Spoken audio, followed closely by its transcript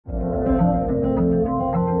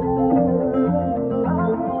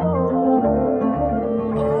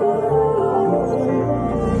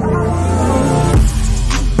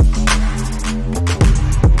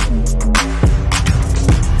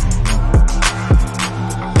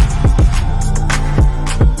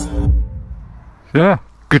Yeah,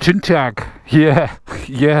 guten Tag. Yeah,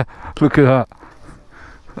 yeah, look at that.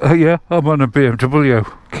 Yeah, I'm on a BMW.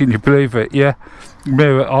 Can you believe it? Yeah,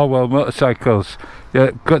 we're at Orwell Motorcycles.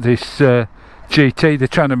 Yeah, got this GT. They're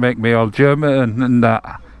trying to make me all German and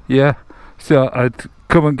that. Yeah, so I'd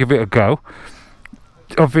come and give it a go.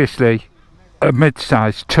 Obviously, a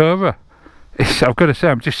mid-sized tourer. I've got to say,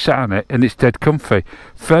 I'm just sat on it and it's dead comfy.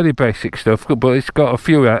 Fairly basic stuff, but it's got a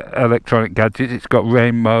few electronic gadgets. It's got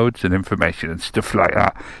rain modes and information and stuff like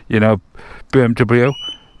that. You know, BMW.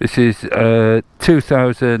 This is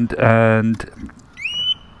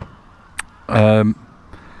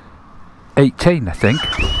 2018, I think.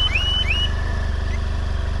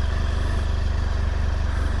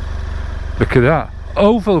 Look at that.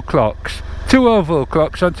 Oval clocks. 2 oval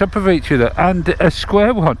clocks on top of each other and a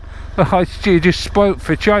square one. You're just spoilt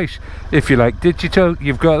for choice, if you like. Digital,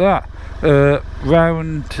 you've got that.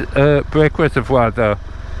 Round brake reservoir though.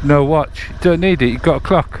 No watch. Don't need it, you've got a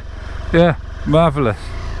clock. Yeah, marvellous.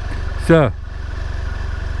 So,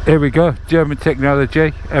 here we go. German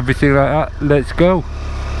technology, everything like that. Let's go.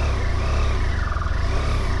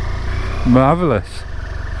 Marvellous.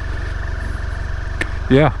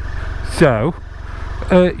 Yeah. So,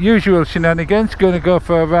 usual shenanigans, going to go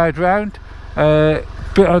for a ride round,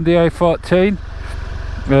 bit on the A14,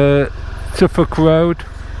 Suffolk Road,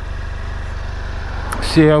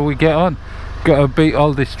 see how we get on. Got to beat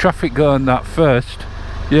all this traffic going that first.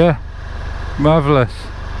 Yeah, marvellous.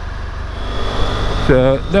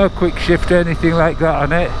 So no quick shift or anything like that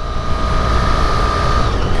on it.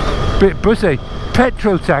 Bit buzzy.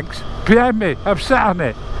 Petrol tanks behind me, I'm sat on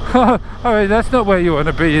it. I mean, that's not where you want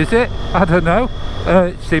to be, is it? I don't know.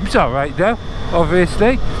 It seems alright though,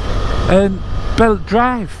 obviously. And belt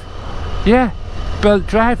drive. Yeah, belt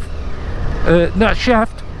drive. Not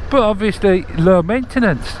shaft, but obviously low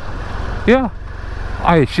maintenance. Yeah,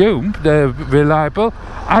 I assume they're reliable.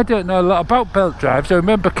 I don't know a lot about belt drives. I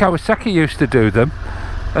remember Kawasaki used to do them.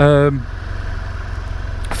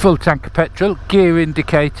 Full tank of petrol, gear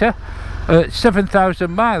indicator.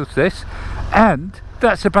 7,000 miles this, and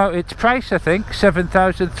that's about its price, I think.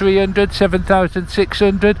 7,300,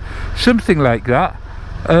 7,600, something like that.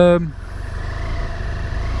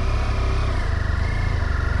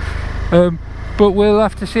 But we'll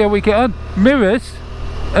have to see how we get on. Mirrors,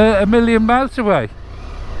 1,000,000 miles away.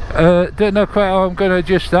 Don't know quite how I'm going to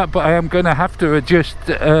adjust that, but I am going to have to adjust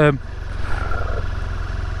the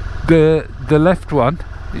left one.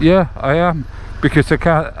 Yeah, I am, because I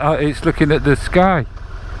can't. It's looking at the sky.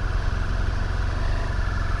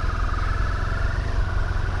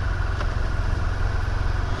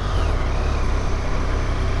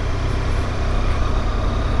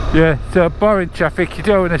 Yeah, so boring traffic, you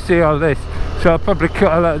don't want to see all this, so I'll probably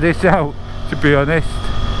cut a lot of this out, to be honest.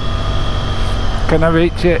 Can I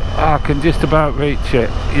reach it? Oh, I can just about reach it.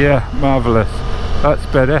 Yeah, marvellous. That's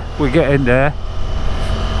better. We're getting there.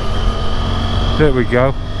 There we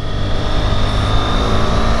go.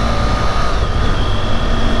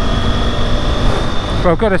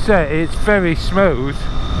 But I've got to say, it's very smooth,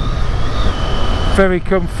 very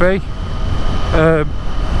comfy.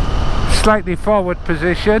 Slightly forward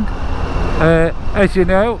position. As you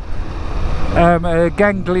know, I'm a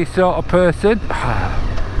gangly sort of person.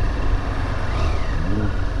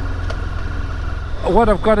 What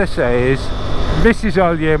I've got to say is, Mrs.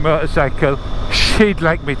 Orwell Motorcycle, she'd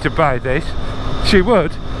like me to buy this. She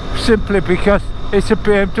would, simply because it's a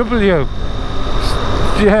BMW.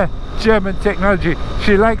 Yeah, German technology.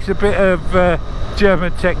 She likes a bit of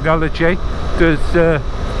German technology, does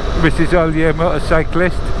Mrs. Orwell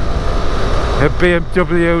Motorcyclist. Her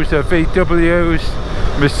BMWs, her VWs,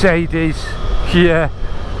 Mercedes, yeah.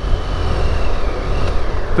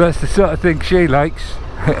 That's the sort of thing she likes.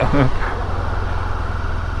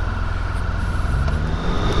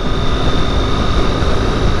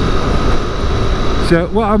 So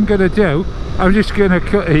what I'm going to do, I'm just going to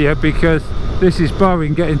cut here because this is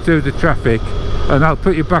boring getting through the traffic, and I'll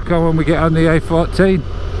put you back on when we get on the A14.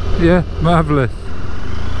 Yeah, marvellous.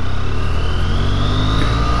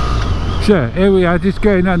 So here we are, just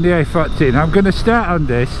going on the A14. I'm going to start on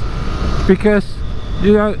this because,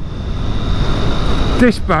 you know,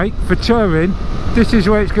 this bike for touring, this is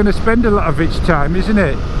where it's going to spend a lot of its time, isn't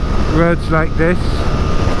it? Roads like this.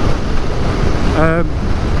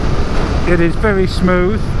 It is very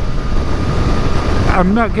smooth.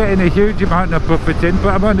 I'm not getting a huge amount of buffeting,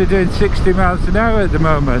 but I'm only doing 60 miles an hour at the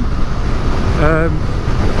moment.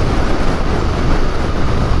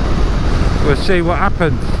 We'll see what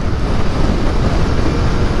happens.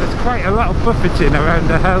 Quite a lot of buffeting around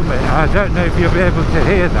the helmet. I don't know if you'll be able to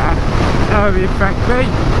hear that, or in fact me.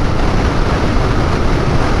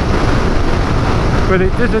 but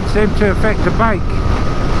it doesn't seem to affect the bike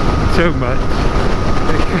too much.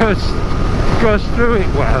 It goes through it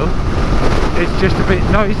well, it's just a bit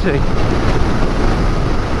noisy.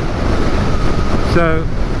 So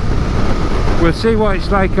we'll see what it's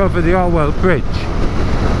like over the Orwell Bridge,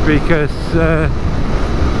 because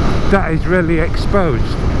that is really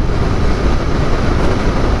exposed.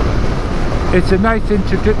 It's a nice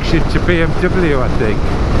introduction to BMW, I think.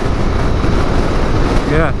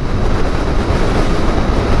 Yeah.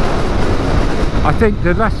 I think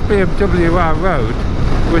the last BMW I rode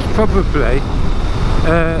was probably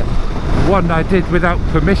one I did without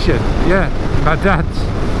permission. Yeah, my dad's.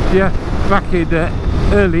 Yeah, back in the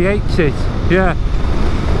early 80s. Yeah.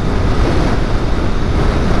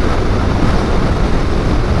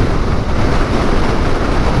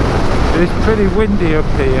 It's pretty windy up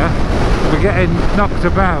here. We're getting knocked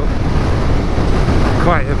about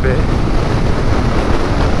quite a bit.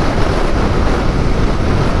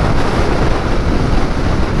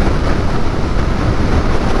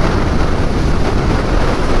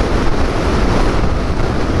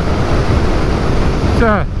 So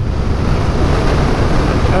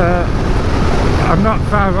I'm not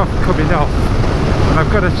far off coming off, and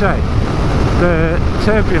I've got to say the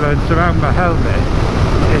turbulence around my helmet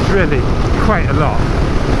is really quite a lot.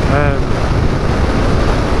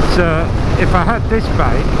 So if I had this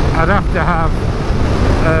bike, I'd have to have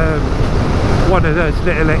one of those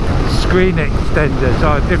little screen extenders,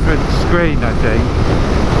 or a different screen, I think.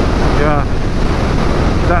 Yeah,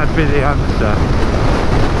 that'd be the answer.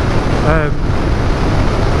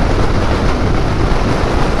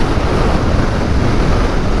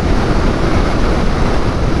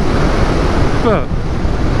 But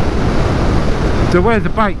the way the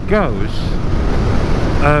bike goes,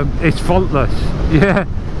 it's faultless. Yeah,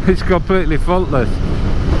 it's completely faultless.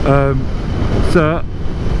 So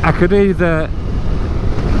I could either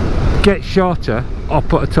get shorter or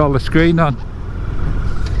put a taller screen on,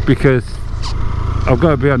 because I've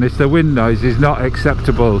got to be honest, the wind noise is not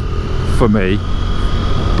acceptable for me.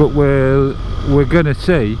 But we're gonna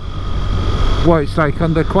see what it's like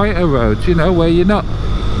on the quieter roads, you know, where you're not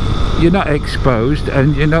exposed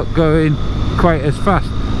and you're not going quite as fast.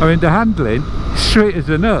 I mean, the handling is straight as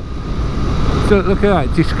a nut. So look at that,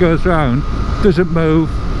 it just goes round, doesn't move,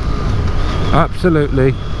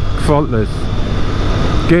 absolutely faultless.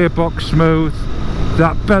 Gearbox smooth,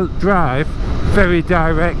 that belt drive very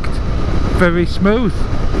direct, very smooth.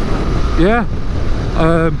 Yeah.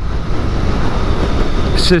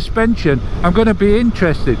 Suspension, I'm going to be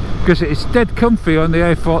interested, because it's dead comfy on the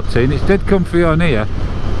A14, it's dead comfy on here,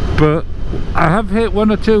 but I have hit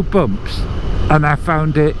one or two bumps and I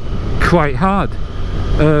found it quite hard.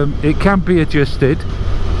 It can be adjusted.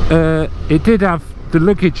 It did have the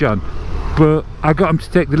luggage on, but I got him to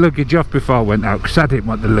take the luggage off before I went out, because I didn't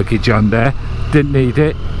want the luggage on there, didn't need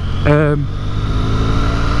it.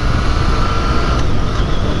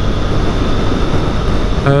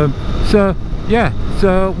 So yeah,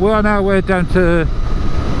 so we're on our way down to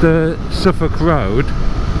the Suffolk Road.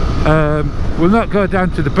 We'll not go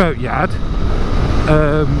down to the boatyard,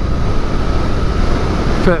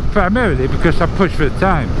 primarily because I'm pushed for the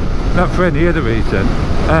time, not for any other reason.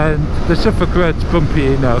 And the Suffolk Road's bumpy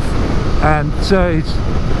enough, and so is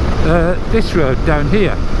this road down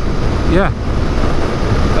here. Yeah.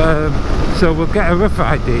 So we'll get a rough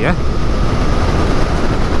idea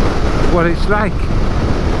what it's like.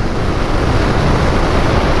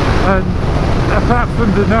 And apart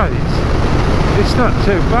from the noise, it's not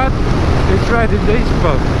too bad. It's riding these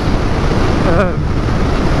bumps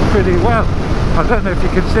pretty well. I don't know if you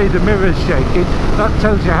can see the mirrors shaking. That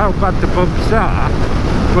tells you how bad the bumps are.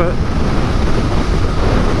 But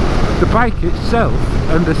the bike itself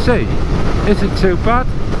and the seat isn't too bad.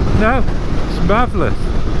 No, it's marvellous.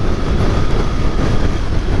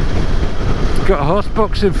 It's got a horse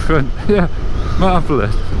box in front. Yeah,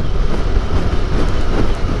 marvellous.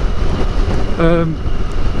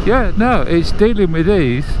 Yeah, no, it's dealing with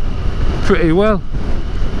these pretty well.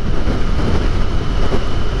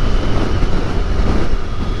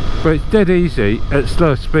 But it's dead easy at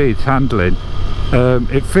slow speeds handling.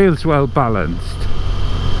 It feels well balanced.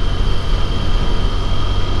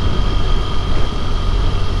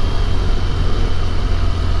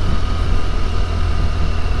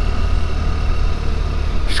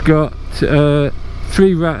 It's got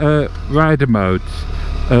 3 rider modes.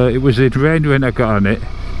 It was in rain when I got on it,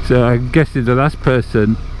 so I'm guessing the last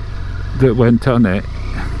person that went on it.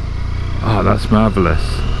 Oh, that's marvellous.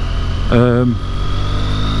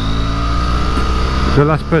 The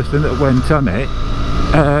last person that went on it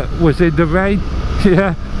was in the rain.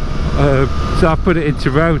 Yeah. So I put it into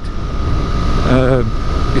road.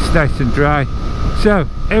 It's nice and dry. So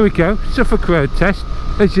here we go, Suffolk road test.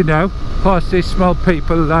 As you know, horses, small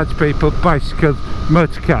people, large people, bicycles,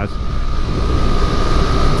 motor cars.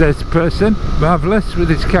 There's the person, marvellous, with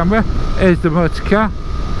his camera. Here's the motor car.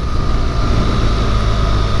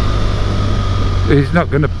 He's not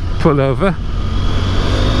going to pull over.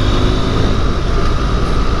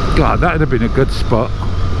 God, that would have been a good spot,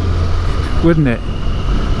 wouldn't it?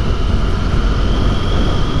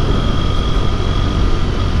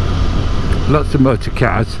 Lots of motor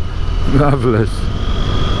cars, marvellous.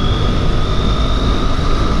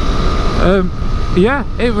 Yeah,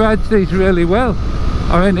 it rides these really well.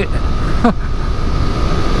 I mean,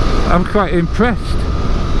 I'm quite impressed,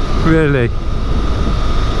 really.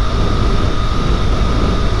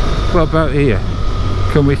 What about here?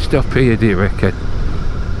 Can we stop here, do you reckon?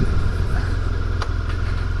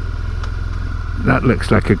 That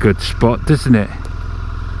looks like a good spot, doesn't it?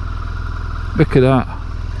 Look at that.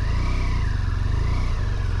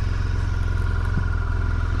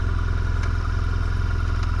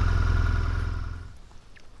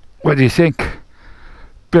 What do you think?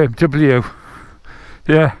 BMW,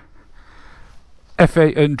 yeah,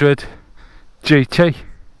 F800GT.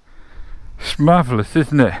 It's marvellous,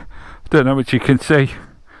 isn't it? I don't know what you can see.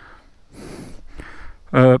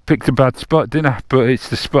 Picked a bad spot, didn't I? But it's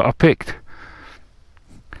the spot I picked.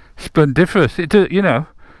 Splendiferous. It does, you know,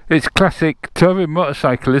 it's classic touring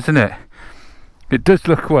motorcycle, isn't it? It does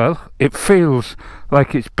look well. It feels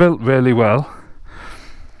like it's built really well.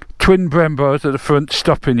 Twin Brembos at the front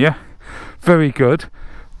stopping you. Very good.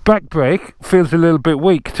 Back brake feels a little bit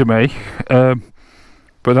weak to me,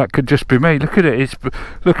 but that could just be me. Look at it.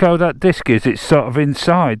 Look how that disc is. It's sort of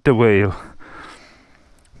inside the wheel.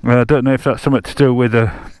 I don't know if that's something to do with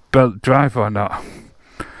a belt drive or not.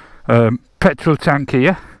 Petrol tank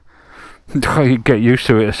here. You get used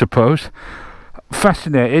to it, I suppose.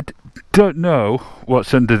 Fascinated. Don't know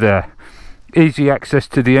what's under there. Easy access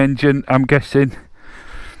to the engine, I'm guessing.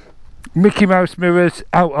 Mickey Mouse mirrors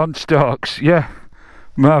out on stalks. Yeah,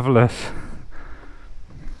 marvellous.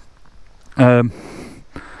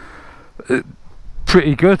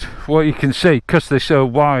 Pretty good what you can see, because they're so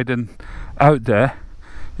wide and out there.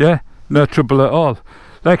 Yeah, no trouble at all.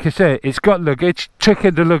 Like I say, it's got luggage.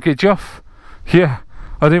 Taking the luggage off. Yeah,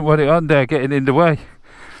 I didn't want it on there getting in the way.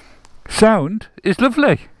 Sound is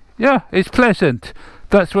lovely. Yeah, it's pleasant.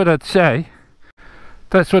 That's what I'd say.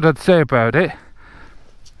 That's what I'd say about it.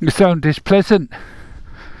 The sound is pleasant.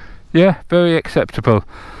 Yeah, very acceptable.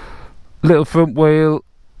 Little front wheel.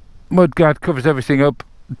 Mudguard covers everything up.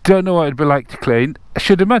 Don't know what it'd be like to clean. I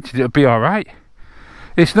should imagine it'd be alright.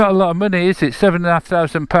 It's not a lot of money, is it?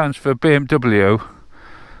 £7,500 for a BMW.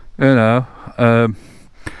 You know,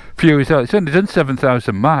 few years old. It's only done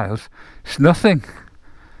 7,000 miles. It's nothing.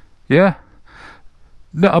 Yeah.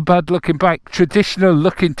 Not a bad looking bike. Traditional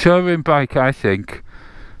looking touring bike, I think.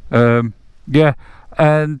 Yeah.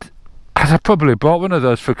 And I probably bought one of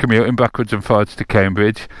those for commuting backwards and forwards to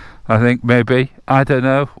Cambridge. I think maybe. I don't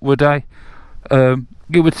know. Would I? It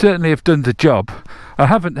would certainly have done the job. I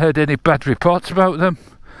haven't heard any bad reports about them.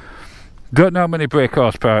 Don't know how many brake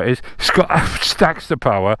horsepower it is. It's got stacks of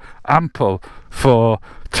power, ample for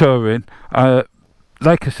touring.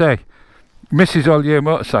 Like I say, Mrs. All-Year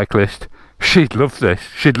Motorcyclist, she'd love this.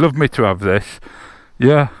 She'd love me to have this.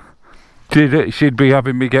 Yeah. She'd be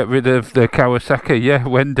having me get rid of the Kawasaki. Yeah,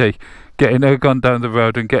 Wendy. Getting her gone down the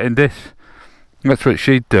road and getting this. That's what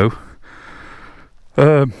she'd do.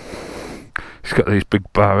 It's got these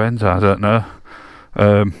big bar ends, I don't know.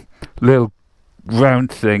 Little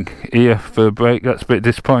round thing here for the brake. That's a bit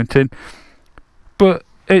disappointing. But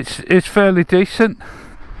it's fairly decent.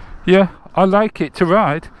 Yeah, I like it to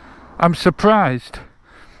ride. I'm surprised.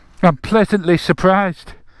 I'm pleasantly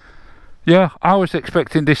surprised. Yeah, I was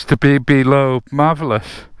expecting this to be below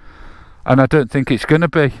marvellous, and I don't think it's going to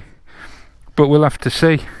be, but we'll have to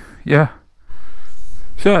see. Yeah.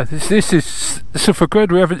 So this is Suffolk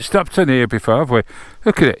Road. We haven't stopped on here before, have we?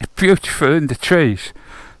 Look at it, it's beautiful in the trees,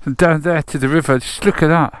 and down there to the river. Just look at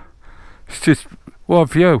that. It's just what a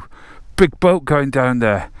view. Big boat going down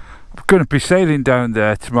there. I'm going to be sailing down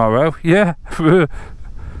there tomorrow. Yeah,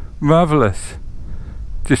 marvellous.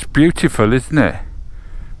 Just beautiful, isn't it?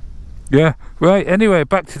 Yeah, right, anyway,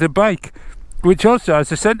 back to the bike, which also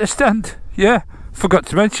has a centre stand. Yeah, forgot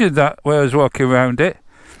to mention that when I was walking around it.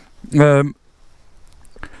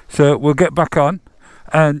 So we'll get back on,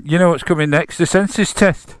 and you know what's coming next, the sensors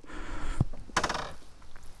test.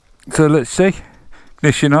 So let's see.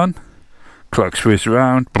 Ignition on, clock switch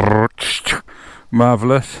around,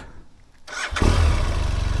 marvellous.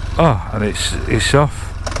 Oh, and it's off.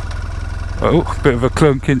 Oh, bit of a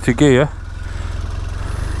clunk into gear.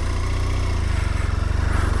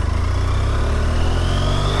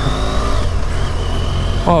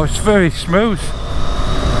 Oh, it's very smooth.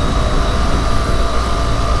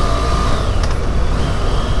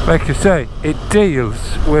 Like I say, it deals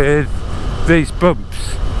with these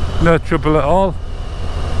bumps, no trouble at all.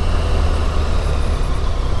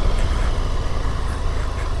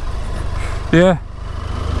 Yeah.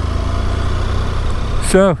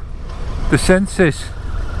 So, the senses.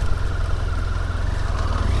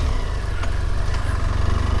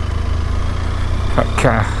 That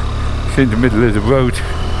car is in the middle of the road.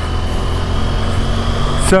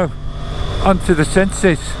 So, onto the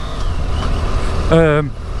senses.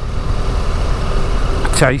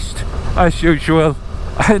 Taste, as usual.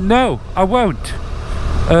 No, I won't.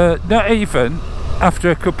 Not even after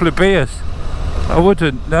a couple of beers. I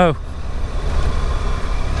wouldn't, no.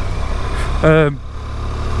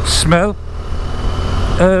 Smell.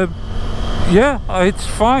 Yeah, it's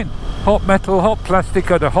fine. Hot metal, hot plastic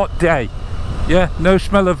on a hot day. Yeah, no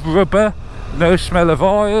smell of rubber, no smell of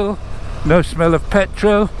oil, no smell of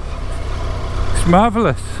petrol. It's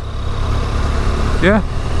marvellous. Yeah.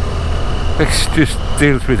 It just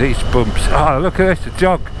deals with these bumps. Oh, look at this, a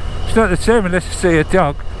dog. It's not the same unless you see a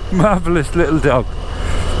dog. Marvellous little dog.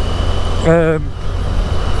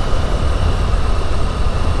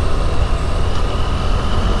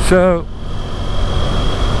 So,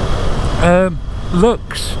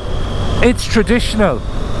 looks, it's traditional.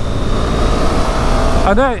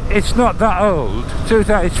 I know it's not that old,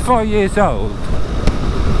 it's 4 years old,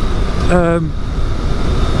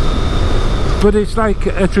 but it's like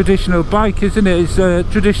a traditional bike, isn't it? It's a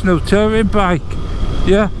traditional touring bike,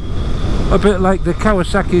 yeah, a bit like the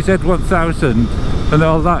Kawasaki Z1000 and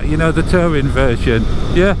all that, you know, the touring version.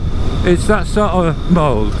 Yeah, it's that sort of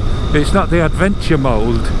mould. It's not the adventure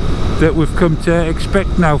mould that we've come to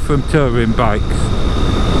expect now from touring bikes.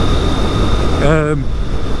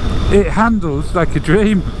 It handles like a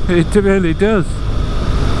dream, it really does.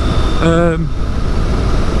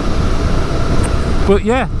 But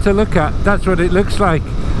yeah, to look at, that's what it looks like,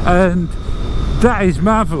 and that is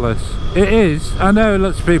marvellous. It is. I know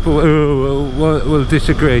lots of people will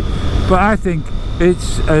disagree, but I think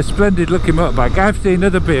it's a splendid looking motorbike. I've seen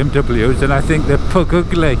other BMWs and I think they're pug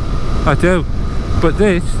ugly, I do, but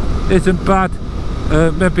this isn't bad.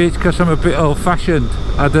 Maybe it's because I'm a bit old fashioned,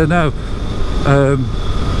 I don't know.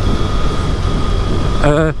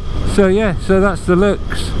 So yeah, so that's the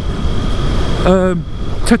looks.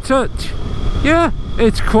 To touch, yeah,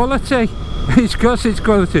 it's quality. It's because it's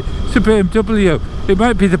quality. It's a BMW. It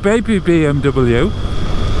might be the baby BMW,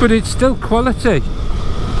 but it's still quality.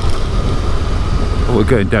 Oh, we're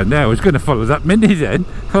going down there. I was going to follow that Mini then.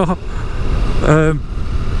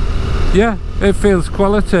 Yeah, it feels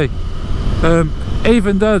quality.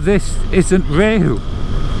 Even though this isn't real,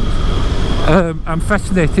 I'm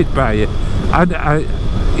fascinated by it. And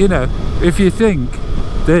you know, if you think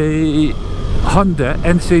the Honda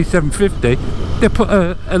NC750, they put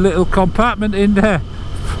a little compartment in there,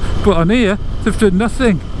 but on here they've done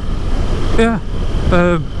nothing. Yeah,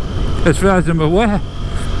 as far as I'm aware.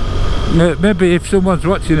 Maybe if someone's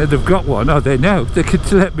watching and they've got one, or they know, they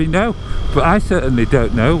could let me know, but I certainly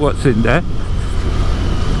don't know what's in there.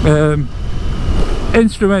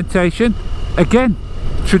 Instrumentation, again,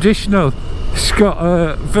 traditional. It's got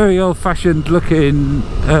a very old-fashioned looking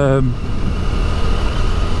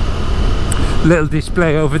little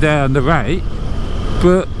display over there on the right,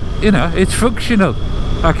 but you know, it's functional.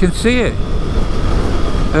 I can see it.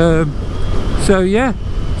 So yeah,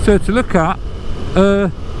 so to look at,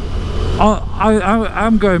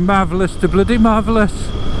 I'm going marvellous to bloody marvellous.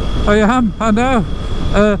 I am, I know.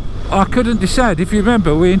 I couldn't decide. If you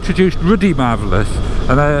remember, we introduced Ruddy Marvellous,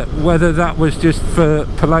 and whether that was just for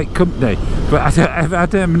polite company, but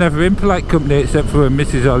I'm never in polite company except for when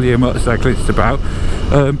Mrs. Orwell Motorcyclist about.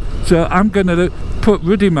 So I'm going to put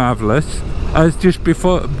Ruddy Marvellous as just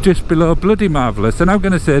below Bloody Marvellous, and I'm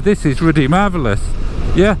going to say this is Ruddy Marvellous.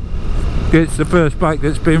 Yeah, it's the first bike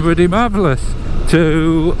that's been Ruddy Marvellous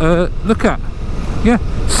to look at. Yeah,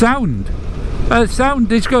 sound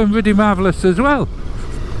is going Ruddy Marvellous as well.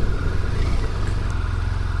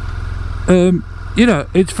 You know,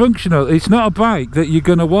 it's functional. It's not a bike that you're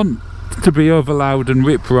going to want to be over loud and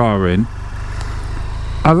rip roaring.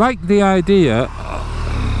 I like the idea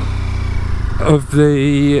of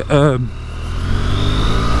the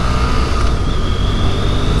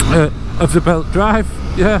belt drive.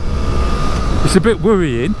 Yeah, it's a bit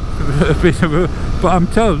worrying, but I'm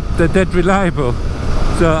told they're dead reliable,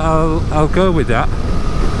 so I'll go with that.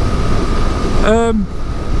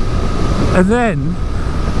 And then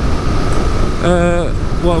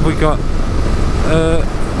what have we got?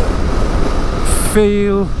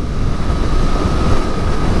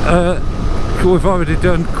 we've already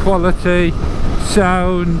done quality,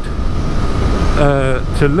 sound,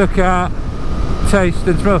 to look at, taste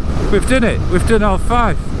and smell. We've done it. We've done all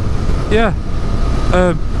 5. Yeah.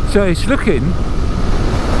 So it's looking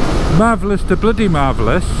marvellous to bloody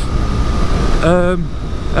marvellous.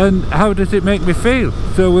 And how does it make me feel?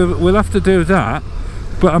 So we'll have to do that.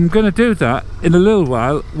 But I'm going to do that in a little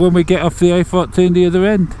while when we get off the A14 the other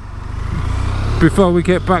end, before we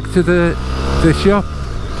get back to the shop,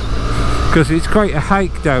 because it's quite a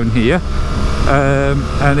hike down here,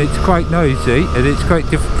 and it's quite noisy and it's quite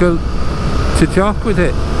difficult to talk with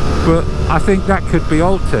it. But I think that could be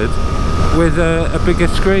altered with a bigger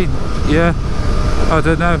screen. Yeah, I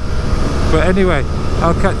don't know. But anyway,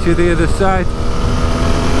 I'll catch you the other side.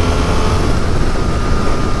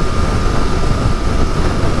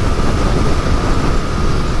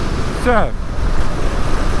 So,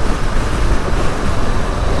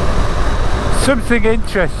 something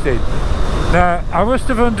interesting. Now, I must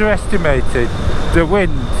have underestimated the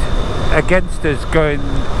wind against us going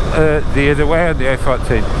the other way on the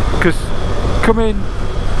A14, because coming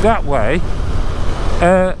that way,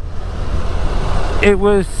 it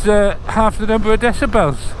was half the number of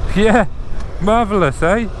decibels. Yeah, marvellous,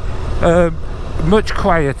 eh? Much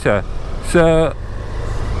quieter. So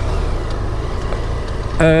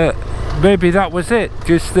maybe that was it.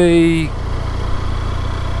 Just the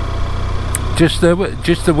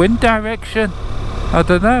wind direction. I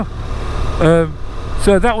don't know.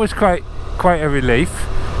 So that was quite a relief,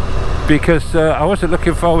 because I wasn't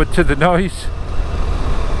looking forward to the noise.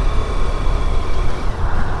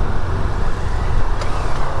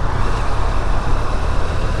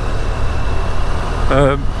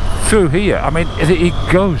 Through here, I mean, it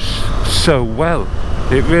goes so well.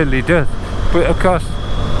 It really does. But of course,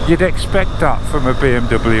 you'd expect that from a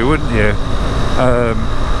BMW, wouldn't you?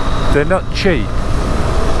 They're not cheap.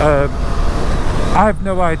 I've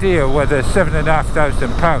no idea whether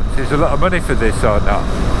 £7,500 is a lot of money for this or not.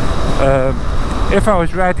 If I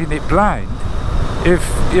was riding it blind,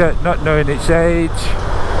 not knowing its age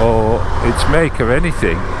or its make or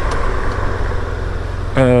anything,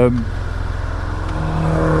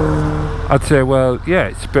 I'd say, well, yeah,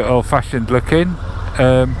 it's a bit old-fashioned looking.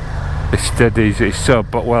 It's steady, it's so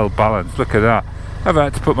well balanced. Look at that. I haven't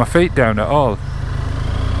had to put my feet down at all.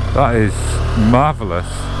 That is marvellous.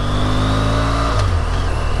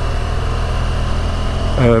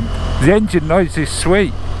 The engine noise is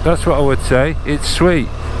sweet. That's what I would say. It's sweet.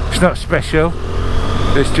 It's not special.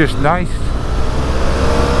 It's just nice.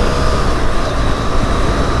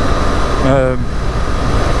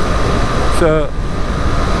 So,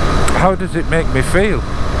 how does it make me feel?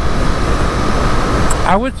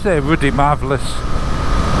 I would say ruddy marvellous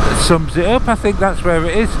sums it up. I think that's where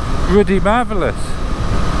it is. Ruddy marvellous.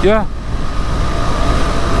 Yeah.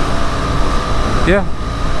 Yeah.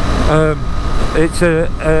 It's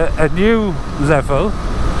a new level,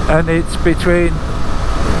 and it's between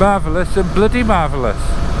marvellous and bloody marvellous.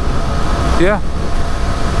 Yeah.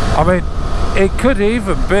 I mean, it could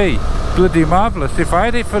even be bloody marvellous. If I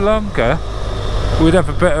had it for longer, we'd have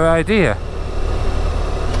a better idea,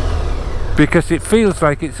 because it feels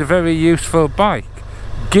like it's a very useful bike.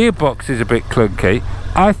 Gearbox is a bit clunky.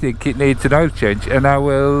 I think it needs an oil change, and I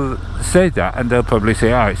will say that, and they'll probably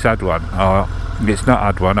say, oh, it's had one, or it's not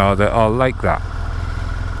had one, or they're all like that.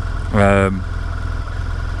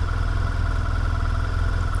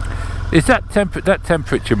 Is that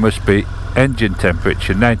temperature must be engine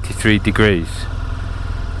temperature, 93 degrees,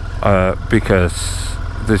 because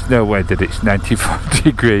there's no way that it's 94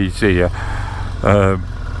 degrees here.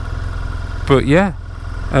 But yeah,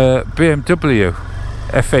 BMW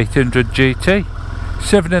F800GT,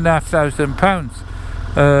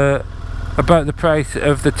 £7,500, about the price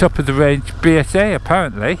of the top of the range BSA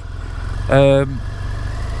apparently.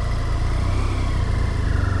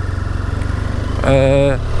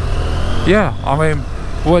 Yeah, I mean,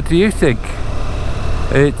 what do you think?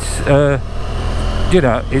 It's you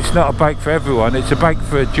know, it's not a bike for everyone. It's a bike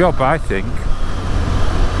for a job, I think.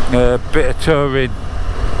 A bit of touring,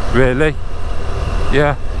 really.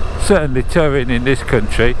 Yeah, certainly touring in this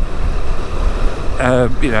country.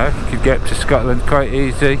 You know, you could get to Scotland quite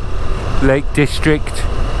easy. Lake District.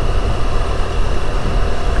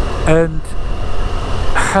 And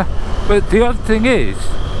but the odd thing is,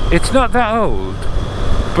 it's not that old,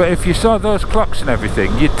 but if you saw those clocks and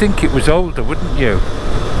everything, you'd think it was older, wouldn't you?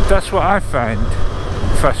 That's what I find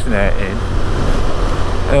fascinating.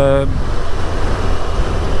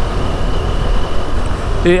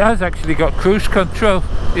 It has actually got cruise control.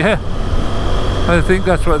 Yeah, I think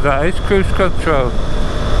that's what that is, cruise control.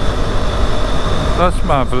 That's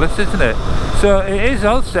marvellous, isn't it? So it is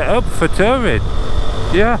all set up for touring.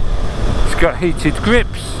 Yeah, it's got heated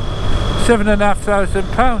grips.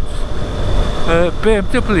 £7,500.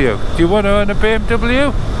 BMW. Do you want to own a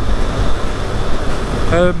BMW?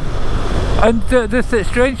 And the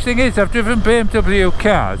strange thing is, I've driven BMW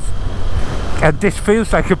cars, and this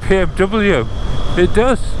feels like a BMW. It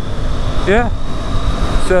does. Yeah.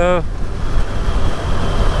 So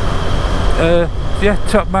yeah,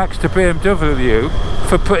 top marks to BMW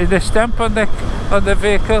for putting their stamp on the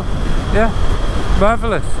vehicle. Yeah,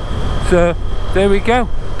 marvellous. So there we go,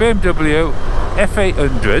 BMW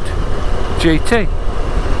F800GT.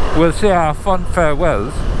 We'll say our fond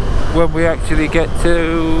farewells when we actually get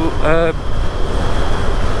to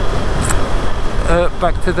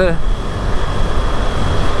back to the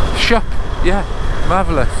shop. Yeah,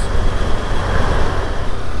 marvellous.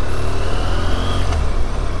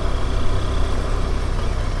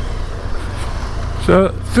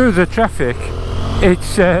 So through the traffic,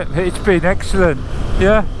 it's been excellent.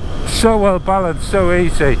 Yeah, so well balanced, so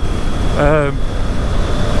easy,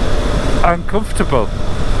 and comfortable.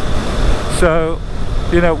 So,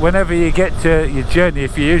 you know, whenever you get to your journey,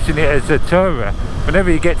 if you're using it as a tourer,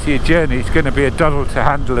 whenever you get to your journey, it's going to be a doddle to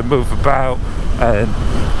handle and move about and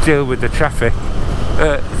deal with the traffic.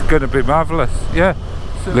 It's going to be marvellous. Yeah.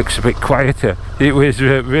 So looks a bit quieter. It was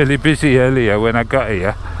really busy earlier when I got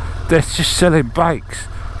here. They're just selling bikes.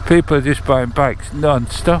 People are just buying bikes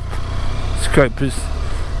non-stop. It's quite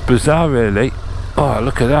bizarre, really. Oh,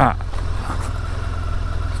 look at that.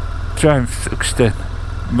 Triumph Tuxton.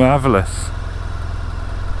 Marvellous.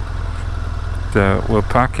 So we'll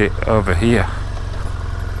park it over here.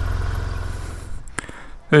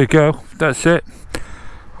 There you go. That's it.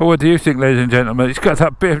 Well, what do you think, ladies and gentlemen? It's got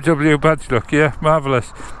that BMW badge look. Yeah,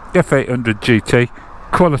 marvellous. F800GT.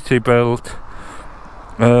 Quality build.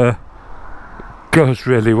 Goes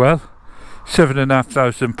really well.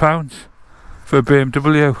 £7,500 for a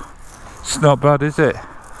BMW. It's not bad, is it?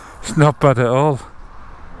 It's not bad at all.